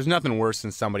experience, there's nothing worse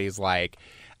than somebody's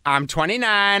I'm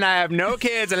 29, I have no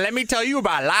kids, and let me tell you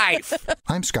about life.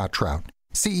 I'm Scott Trout,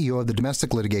 CEO of the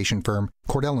domestic litigation firm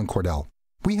Cordell & Cordell.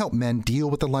 We help men deal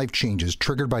with the life changes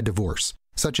triggered by divorce,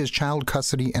 such as child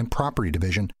custody and property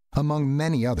division, among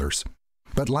many others.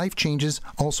 But life changes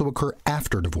also occur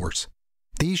after divorce.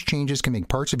 These changes can make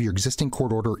parts of your existing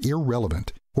court order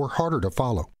irrelevant or harder to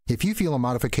follow. If you feel a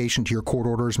modification to your court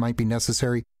orders might be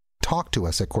necessary, talk to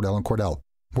us at Cordell & Cordell.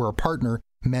 We're a partner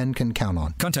men can count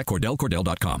on. Contact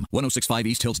CordellCordell.com, 1065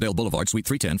 East Hillsdale Boulevard, Suite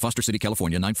 310, Foster City,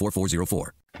 California,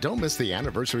 94404. Don't miss the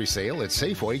anniversary sale at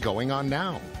Safeway going on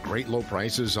now. Great low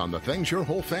prices on the things your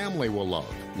whole family will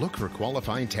love. Look for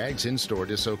qualifying tags in-store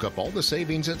to soak up all the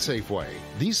savings at Safeway.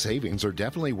 These savings are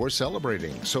definitely worth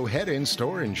celebrating, so head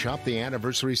in-store and shop the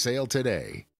anniversary sale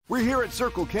today. We're here at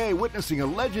Circle K witnessing a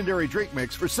legendary drink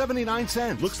mix for 79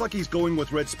 cents. Looks like he's going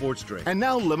with red sports drink. And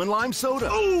now lemon lime soda.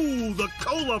 Oh, the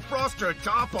Cola Froster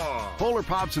Top-Off. Polar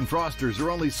Pops and Frosters are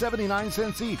only 79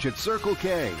 cents each at Circle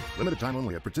K. Limited time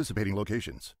only at participating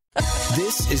locations.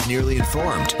 This is Nearly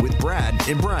Informed with Brad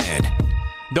and Brian.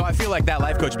 Though I feel like that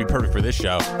life coach would be perfect for this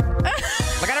show.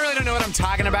 Like, I really don't know what I'm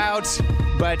talking about,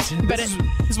 but this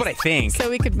is what I think. So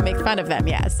we could make fun of them,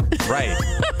 yes. Right.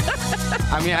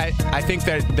 I mean, I think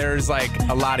that there's, like,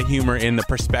 a lot of humor in the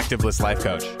perspectiveless life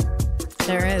coach.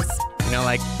 There is. You know,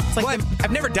 like,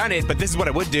 I've never done it, but this is what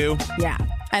I would do. Yeah.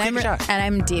 And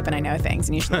I'm deep and I know things,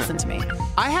 and you should listen to me.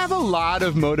 I have a lot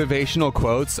of motivational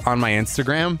quotes on my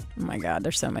Instagram. Oh, my God.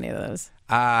 There's so many of those.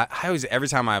 Every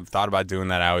time I've thought about doing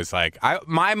that, I was like,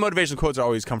 my motivational quotes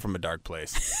always come from a dark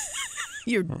place.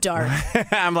 You're dark.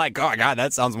 I'm like, oh my God,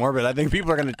 that sounds morbid. I think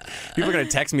people are gonna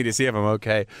text me to see if I'm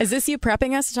okay. Is this you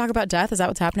prepping us to talk about death? Is that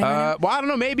what's happening right now? Well, I don't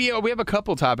know. Maybe we have a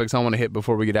couple topics I want to hit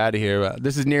before we get out of here.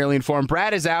 This is Nearly Informed.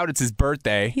 Brad is out. It's his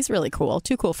birthday. He's really cool.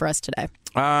 Too cool for us today.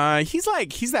 He's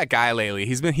that guy lately.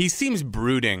 He seems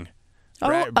brooding.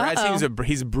 Brad seems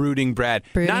he's brooding Brad.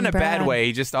 Not in a bad way.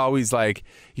 He just always, like,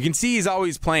 you can see he's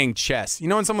always playing chess. You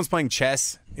know when someone's playing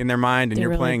chess in their mind and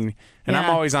you're playing, and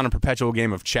I'm always on a perpetual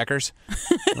game of checkers.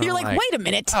 You're like, wait a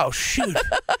minute. Oh, shoot.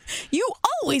 You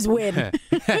always win.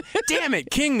 Damn it,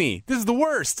 king me. This is the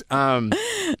worst.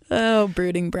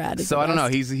 Brooding Brad. So I don't know.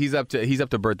 He's up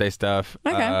to birthday stuff.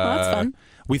 Okay, well, that's fun.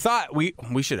 We thought we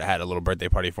should have had a little birthday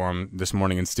party for him this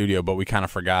morning in studio, but we kind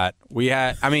of forgot. We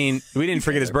didn't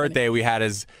forget his birthday. We had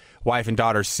his wife and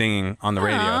daughter singing on the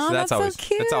radio, so that's always so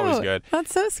cute. That's always good.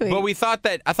 That's so sweet.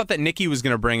 But I thought that Nikki was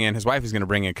going to bring in, his wife was going to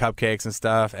bring in cupcakes and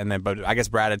stuff, but I guess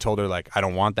Brad had told her, like, I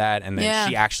don't want that, and then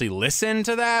she actually listened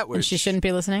to that. And she shouldn't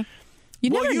be listening? You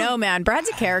never know, man. Brad's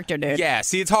a character, dude. Yeah,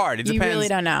 see, it's hard. It depends. You really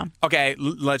don't know. Okay,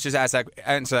 let's just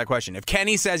answer that question. If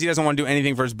Kenny says he doesn't want to do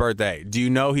anything for his birthday, do you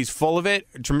know he's full of it,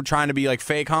 trying to be, like,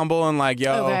 fake humble and like,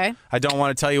 yo, I don't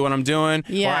want to tell you what I'm doing,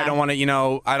 or I don't want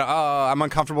to, I'm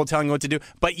uncomfortable telling you what to do,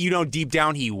 but deep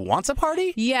down he wants a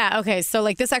party? Yeah, okay, so,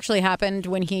 like, this actually happened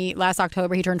when last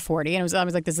October, he turned 40, and I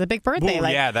was like, this is a big birthday. Ooh,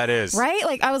 like, yeah, that is. Right?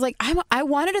 Like, I was like, I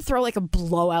wanted to throw, like, a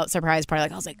blowout surprise party.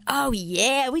 Like, I was like, oh,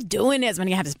 yeah, we're doing this. I'm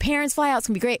going to have his parents fly out. It's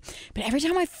going to be great. But every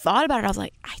time I thought about it, I was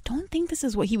like, I don't think this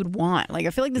is what he would want. Like, I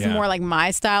feel like this is more like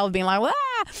my style of being like,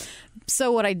 ah.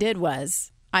 So what I did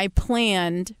was I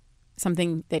planned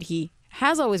something that he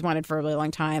has always wanted for a really long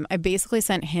time. I basically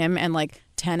sent him and like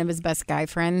 10 of his best guy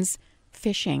friends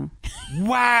fishing.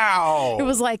 Wow. It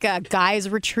was like a guys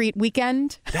retreat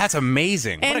weekend. That's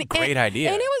amazing. What a great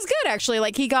idea. And it was good, actually.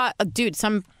 Like, he got,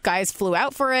 some guys flew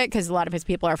out for it because a lot of his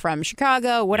people are from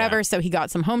Chicago, whatever. Yeah. So he got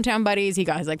some hometown buddies. He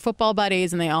got his, like, football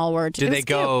buddies, and they all were. Did they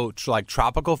go, like,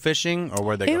 tropical fishing, or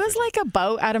were they It was like a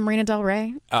boat out of Marina Del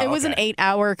Rey. It was an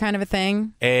 8-hour kind of a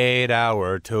thing.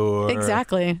 8-hour tour.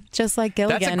 Exactly. Just like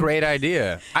Gilligan. That's a great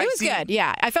idea. It was good,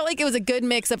 yeah. I felt like it was a good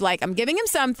mix of, like, I'm giving him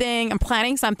something, I'm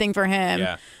planning something for him.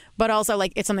 Yeah. But also,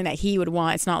 like, it's something that he would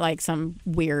want. It's not like some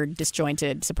weird,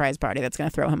 disjointed surprise party that's going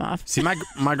to throw him off. See,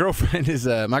 my girlfriend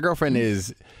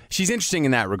is she's interesting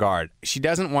in that regard. She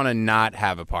doesn't want to not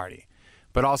have a party,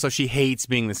 but also she hates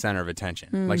being the center of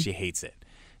attention. Like, she hates it.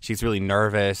 She's really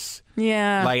nervous.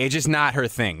 Yeah. Like, it's just not her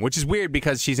thing, which is weird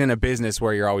because she's in a business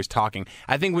where you're always talking.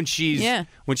 I think when she's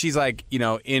like,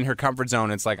 in her comfort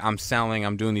zone, it's like, I'm selling,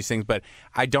 I'm doing these things, but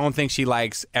I don't think she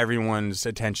likes everyone's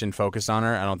attention focused on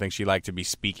her. I don't think she likes to be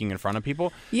speaking in front of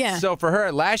people. Yeah. So for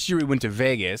her, last year we went to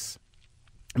Vegas,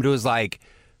 but it was like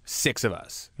 6 of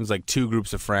us. It was like 2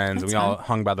 groups of friends, and we all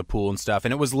hung by the pool and stuff.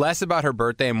 And it was less about her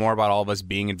birthday and more about all of us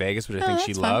being in Vegas, which I think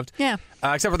she loved. Yeah.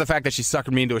 Except for the fact that she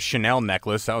suckered me into a Chanel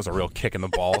necklace. That was a real kick in the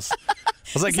balls.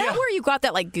 was like, Is that where you got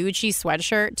that like Gucci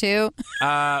sweatshirt too?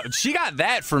 She got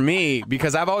that for me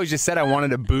because I've always just said I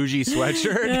wanted a bougie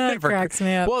sweatshirt. Yeah, it cracks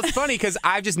me up. Well, it's funny because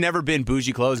I've just never been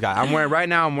bougie clothes guy. I'm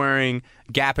wearing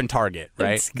Gap and Target,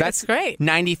 right? That's great.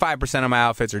 95% of my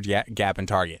outfits are Gap and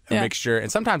Target, a mixture,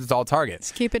 and sometimes it's all Target.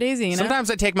 Just keep it easy, you know? Sometimes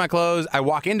I take my clothes, I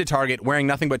walk into Target wearing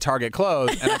nothing but Target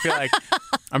clothes, and I feel like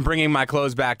I'm bringing my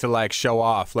clothes back to like show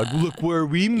off. Like, look where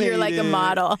we made it. You're like a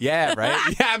model. Yeah, right?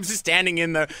 Yeah, I'm just standing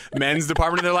in the men's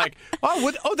department, and they're like,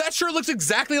 oh, that shirt looks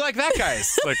exactly like that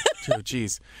guy's. Like, oh,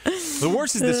 jeez. The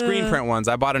worst is the screen print ones.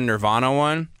 I bought a Nirvana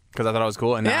one because I thought it was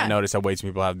cool, and then I noticed that way too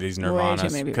many people have these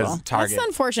Nirvanas because Target. That's the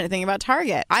unfortunate thing about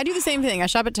Target. I do the same thing. I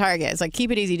shop at Target. It's like,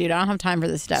 keep it easy, dude. I don't have time for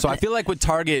this stuff. So I feel like with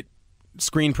Target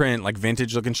screen print, like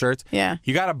vintage looking shirts,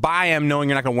 you got to buy them knowing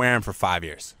you're not going to wear them for 5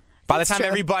 years. By the time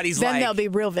everybody's then like... they'll be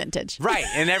real vintage. Right,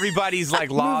 and everybody's like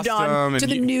lost moved on them. to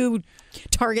the new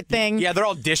Target thing. Yeah, they're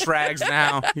all dish rags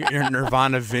now. Your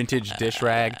Nirvana vintage dish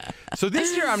rag. So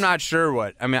this year, I'm not sure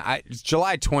what. I mean,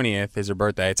 July 20th is her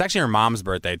birthday. It's actually her mom's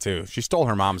birthday, too. She stole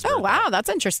her mom's birthday. Oh, wow. That's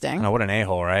interesting. I know, what an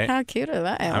a-hole, right? How cute are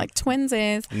that? Like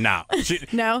twinsies. No.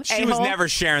 No? She was never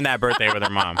sharing that birthday with her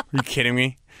mom. Are you kidding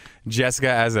me? Jessica,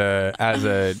 as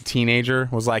a teenager,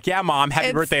 was like, yeah, Mom,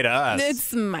 happy birthday to us.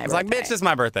 It's my birthday. It's like, bitch, it's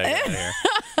my birthday. Get out of here.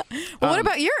 Well, what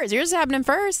about yours? Yours is happening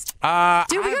first. Dude,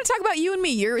 we're going to talk about you and me.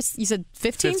 You said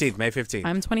 15th? 15th, May 15th.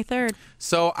 I'm 23rd.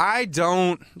 So I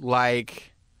don't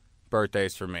like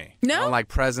birthdays for me. No? I don't like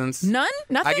presents. None?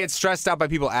 Nothing? I get stressed out by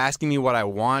people asking me what I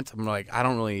want. I'm like, I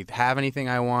don't really have anything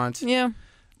I want. Yeah.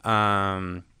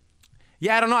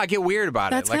 Yeah, I don't know. I get weird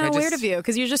about That's it. That's kind of weird of you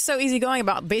because you're just so easygoing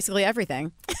about basically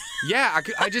everything. Yeah,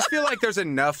 I just feel like there's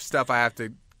enough stuff I have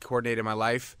to coordinate in my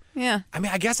life. Yeah. I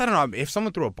mean, I guess, I don't know, if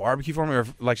someone threw a barbecue for me or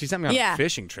if, like she sent me on a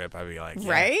fishing trip, I'd be like,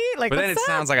 yeah. Right? Like, but then it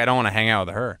sounds like I don't want to hang out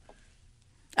with her.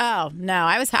 Oh, no.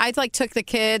 I like took the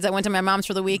kids. I went to my mom's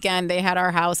for the weekend. They had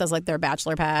our house as like their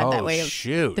bachelor pad. Oh, that way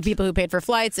shoot. The people who paid for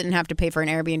flights didn't have to pay for an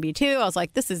Airbnb too. I was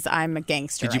like, I'm a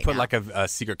gangster. Did you right put now. like a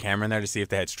secret camera in there to see if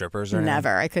they had strippers or anything?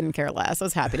 Never. I couldn't care less. I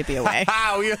was happy to be away.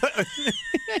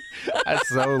 That's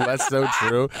so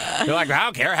true. You're like, I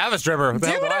don't care. Have a stripper. What the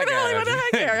hell do I care? What do I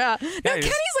care? Yeah. No,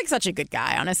 Kenny's like such a good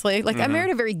guy, honestly. Like I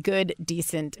married a very good,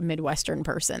 decent Midwestern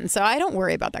person, so I don't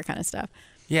worry about that kind of stuff.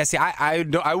 Yeah, see,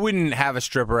 I wouldn't have a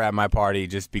stripper at my party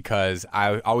just because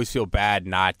I always feel bad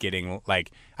not getting, like,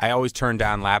 I always turn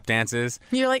down lap dances.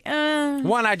 You're like,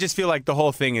 One, I just feel like the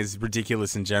whole thing is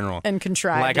ridiculous in general. And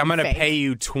contrived. Like, I'm going to pay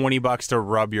you $20 to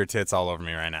rub your tits all over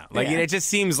me right now. Like, it just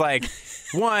seems like,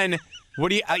 one... What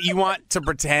do you want to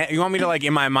pretend? You want me to, like,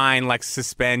 in my mind, like,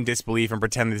 suspend disbelief and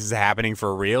pretend this is happening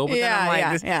for real? But then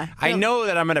I'm like, I know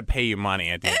that I'm going to pay you money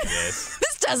at the end of this.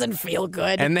 This doesn't feel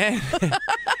good. And then,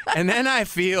 I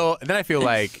feel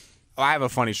like I have a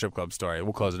funny strip club story.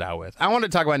 We'll close it out with. I want to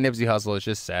talk about Nipsey Hussle. It's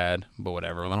just sad, but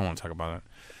whatever. I don't want to talk about it.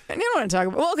 You don't want to talk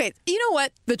about. Well, okay. You know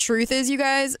what? The truth is, you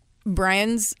guys,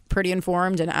 Brian's pretty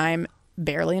informed, and I'm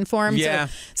barely informed. Yeah.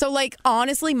 So like,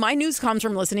 honestly, my news comes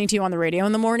from listening to you on the radio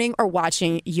in the morning or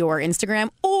watching your Instagram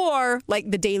or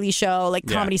like The Daily Show, like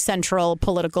Comedy Central,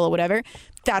 political or whatever.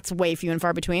 That's way few and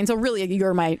far between. So really,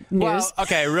 you're my news. Well,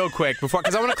 okay, real quick,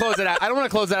 because I want to close it out. I don't want to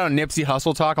close it out on Nipsey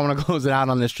Hussle talk. I want to close it out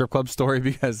on this strip club story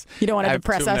because you don't want to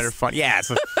depress us. Fun. Yeah,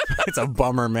 it's a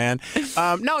bummer, man.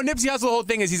 No, Nipsey Hussle, the whole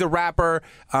thing is he's a rapper,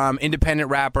 independent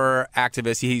rapper,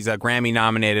 activist. He's a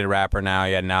Grammy-nominated rapper now.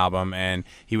 He had an album, and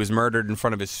he was murdered in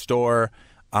front of his store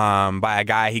by a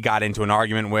guy he got into an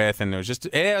argument with, and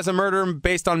it was a murder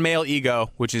based on male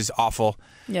ego, which is awful.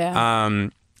 Yeah.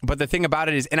 But the thing about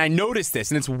it is, and I noticed this,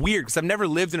 and it's weird because I've never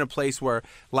lived in a place where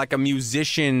like a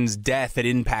musician's death had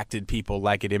impacted people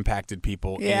like it impacted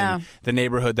people in the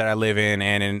neighborhood that I live in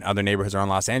and in other neighborhoods around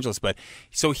Los Angeles. But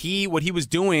so what he was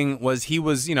doing was he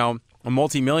was, a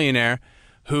multimillionaire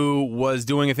who was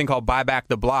doing a thing called Buy Back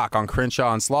the Block on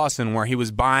Crenshaw and Slauson, where he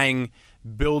was buying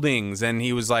buildings and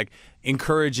he was like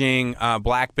encouraging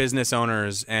black business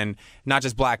owners, and not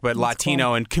just black, but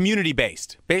Latino and community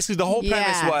based. Basically, the whole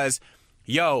premise was,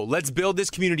 yo, let's build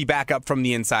this community back up from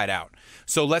the inside out.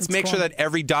 So let's make sure that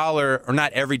every dollar, or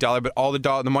not every dollar, but all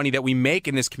the money that we make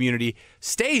in this community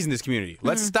stays in this community.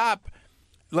 Let's stop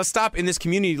in this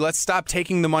community. Let's stop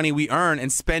taking the money we earn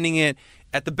and spending it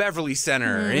at the Beverly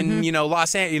Center in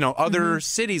Los Angeles, other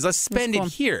cities. Let's spend it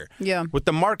here with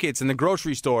the markets and the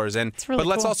grocery stores, but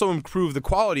let's also improve the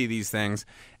quality of these things.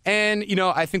 And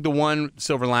I think the one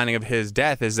silver lining of his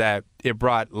death is that it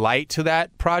brought light to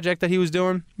that project that he was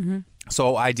doing.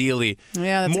 So ideally,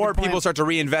 more people start to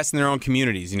reinvest in their own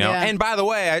communities, And by the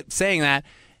way, saying that,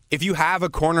 if you have a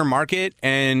corner market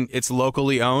and it's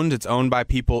locally owned, it's owned by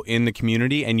people in the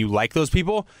community, and you like those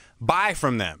people, buy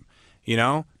from them,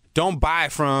 don't buy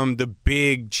from the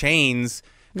big chains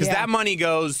because that money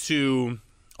goes to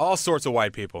all sorts of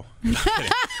white people.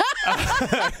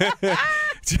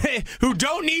 Who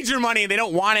don't need your money, they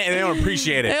don't want it, and they don't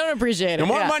appreciate it. They don't appreciate it. The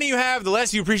more money you have, the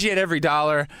less you appreciate every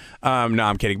dollar. No,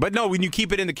 I'm kidding. But no, when you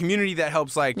keep it in the community, that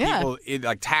helps people,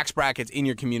 like tax brackets in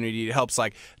your community. It helps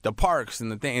like the parks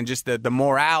and the thing, and just the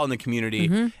morale in the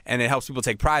community, and it helps people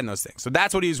take pride in those things. So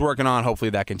that's what he's working on.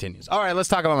 Hopefully that continues. All right, let's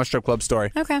talk about my strip club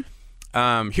story. Okay.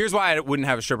 Here's why I wouldn't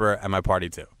have a stripper at my party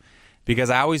too.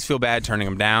 Because I always feel bad turning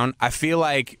them down. I feel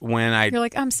like when You're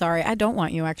like, I'm sorry, I don't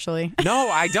want you, actually. No,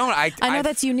 I don't. I know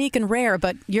that's unique and rare,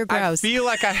 but you're gross. I feel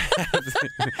like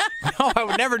No, I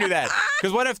would never do that.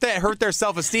 Because what if that hurt their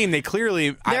self-esteem? They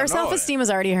clearly... Their self-esteem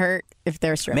is already hurt if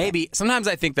they're stripping. Maybe. Sometimes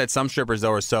I think that some strippers,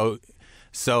 though, are so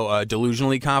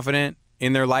delusionally confident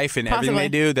in their life and everything they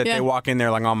do that they walk in there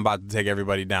like, oh, I'm about to take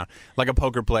everybody down. Like a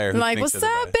poker player. Like, what's up,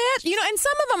 bitch? You know, and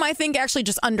some of them I think actually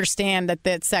just understand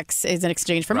that sex is in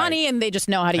exchange for money and they just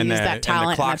know how to use that talent.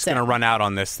 And the clock's going to run out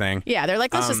on this thing. Yeah, they're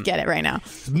like, let's just get it right now.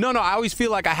 No, I always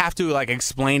feel like I have to like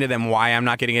explain to them why I'm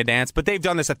not getting a dance, but they've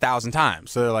done this 1,000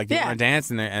 times. So they're like, do you want to dance?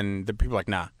 And the people are like,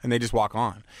 nah. And they just walk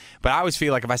on. But I always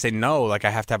feel like if I say no, like I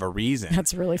have to have a reason.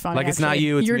 That's really funny. Like, it's not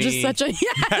you, it's You're me. You're just such a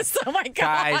yes. Oh my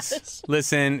gosh. Guys,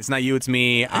 listen, it's not you, it's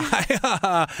me.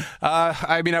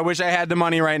 I mean, I wish I had the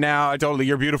money right now.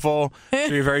 You're beautiful.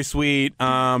 You're very sweet.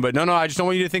 But no, I just don't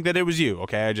want you to think that it was you.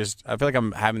 Okay, I feel like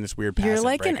I'm having this weird passive You're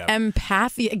like breakup. an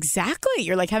empath. Exactly.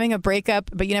 You're like having a breakup,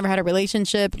 but you never had a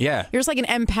relationship. Yeah. You're just like an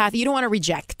empath. You don't want to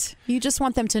reject. You just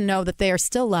want them to know that they are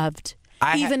still loved.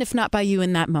 Even if not by you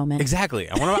in that moment. Exactly.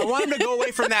 I want them to go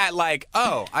away from that like,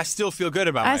 oh, I still feel good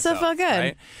about myself. I still feel good.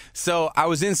 Right? So I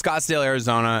was in Scottsdale,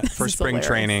 Arizona for spring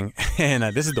training, and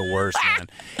this is the worst, man.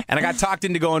 And I got talked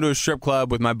into going to a strip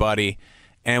club with my buddy,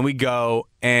 and we go,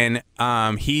 and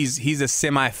he's a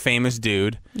semi-famous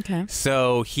dude. Okay.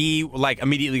 So he like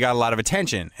immediately got a lot of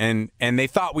attention, and they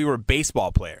thought we were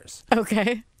baseball players.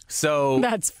 Okay. So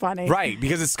that's funny. Right,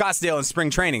 because it's Scottsdale and spring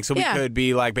training, so we could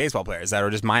be like baseball players that are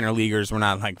just minor leaguers. We're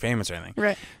not like famous or anything.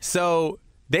 Right. So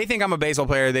they think I'm a baseball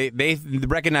player. They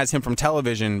recognize him from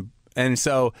television, and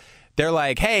so they're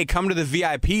like, "Hey, come to the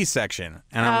VIP section."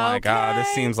 And I'm like,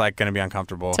 this seems like going to be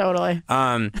uncomfortable. Totally.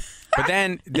 But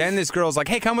then this girl's like,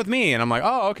 "Hey, come with me," and I'm like,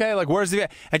 "Oh, okay." Like, where's the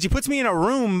VIP? And she puts me in a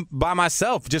room by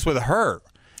myself, just with her.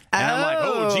 And I'm like,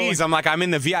 oh, geez. I'm like, I'm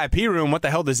in the VIP room. What the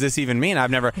hell does this even mean?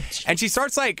 I've never. And she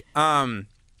starts like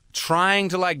trying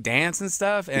to like dance and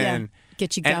stuff and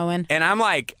get you going. And I'm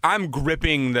like, I'm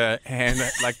gripping the hand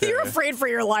like the. You're afraid for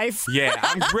your life. Yeah,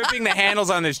 I'm gripping the handles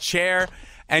on this chair,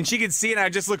 and she could see, and I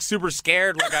just look super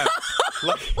scared,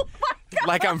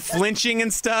 like I'm flinching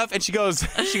and stuff. And she goes,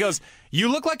 you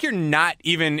look like you're not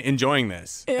even enjoying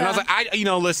this. Yeah. And I was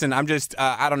like, listen, I'm just,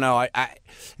 I don't know.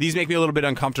 These make me a little bit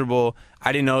uncomfortable.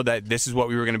 I didn't know that this is what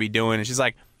we were going to be doing. And she's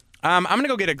like, I'm going to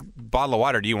go get a bottle of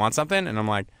water. Do you want something? And I'm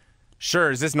like, sure.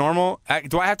 Is this normal?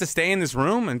 Do I have to stay in this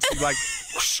room? And she like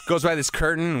goes by this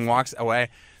curtain and walks away.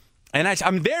 And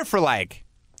I'm there for like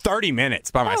 30 minutes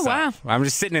by myself. Wow. I'm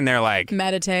just sitting in there like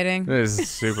meditating. This is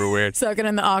super weird. Soaking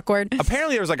in the awkward.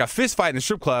 Apparently there was like a fist fight in the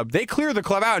strip club. They clear the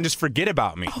club out and just forget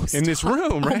about me in this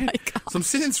room, right? Oh my gosh. So I'm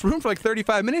sitting in this room for like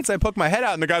 35 minutes. I poke my head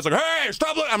out and the guy's like, hey,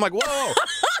 stop looking. I'm like, whoa.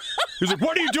 He's like,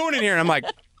 what are you doing in here? And I'm like,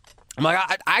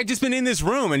 I just been in this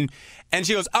room. And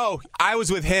she goes, oh, I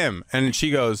was with him. And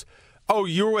she goes, oh,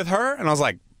 you were with her? And I was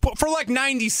like, for like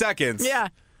 90 seconds. Yeah.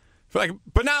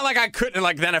 But not like I couldn't,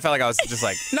 like, then I felt like I was just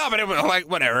like, no, but it was like,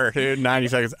 whatever, dude, 90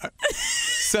 seconds.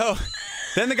 So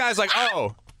then the guy's like,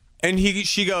 oh, and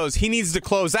she goes, he needs to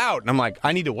close out. And I'm like,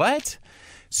 I need to what?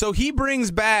 So he brings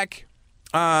back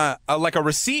like a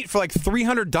receipt for like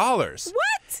 $300.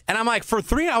 What? And I'm like,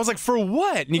 I was like, for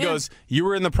what? And he goes, you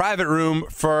were in the private room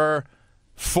for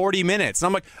 40 minutes. And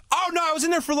I'm like, oh, no, I was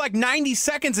in there for like 90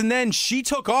 seconds, and then she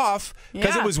took off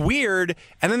because it was weird,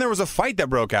 and then there was a fight that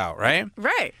broke out, right?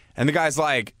 Right. And the guy's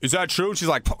like, is that true? And she's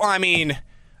like, I mean,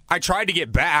 I tried to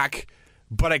get back,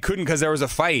 but I couldn't because there was a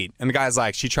fight. And the guy's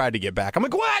like, she tried to get back. I'm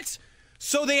like, what?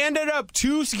 So they ended up,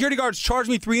 2 security guards charged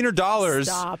me $300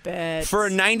 Stop it. for a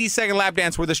 90-second lap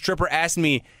dance where the stripper asked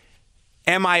me,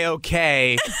 am I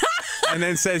okay? And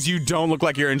then says, you don't look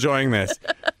like you're enjoying this.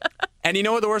 And you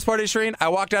know what the worst part is, Shereen? I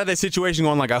walked out of that situation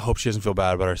going like, I hope she doesn't feel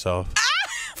bad about herself.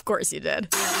 Of course you did.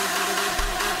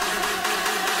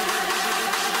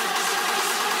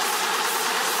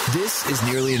 This is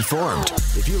Nearly Informed.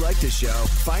 If you like this show,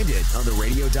 find it on the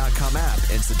radio.com app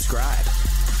and subscribe.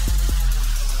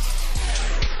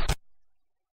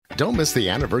 Don't miss the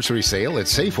anniversary sale at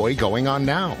Safeway going on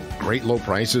now. Great low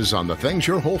prices on the things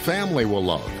your whole family will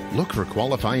love. Look for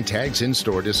qualifying tags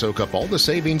in-store to soak up all the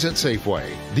savings at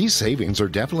Safeway. These savings are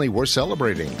definitely worth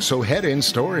celebrating, so head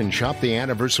in-store and shop the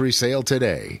anniversary sale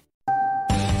today.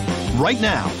 Right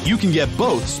now, you can get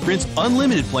both Sprint's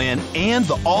unlimited plan and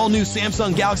the all-new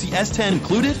Samsung Galaxy S10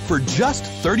 included for just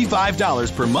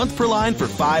 $35 per month per line for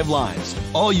 5 lines.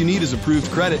 All you need is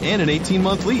approved credit and an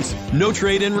 18-month lease. No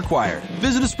trade-in required.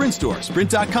 Visit a Sprint store,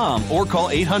 sprint.com, or call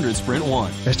 800-SPRINT-1.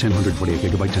 S10 128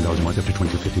 gigabyte, $10 a month up to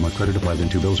 2050 month credit applied, then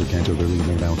 2 bills or cancel early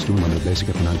mail balance due unlimited basic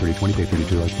up to 930 20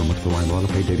 pay $32 per month per line. Auto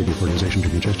pay data deportization to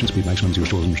congestion speed maximums. Your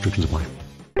stores and restrictions apply.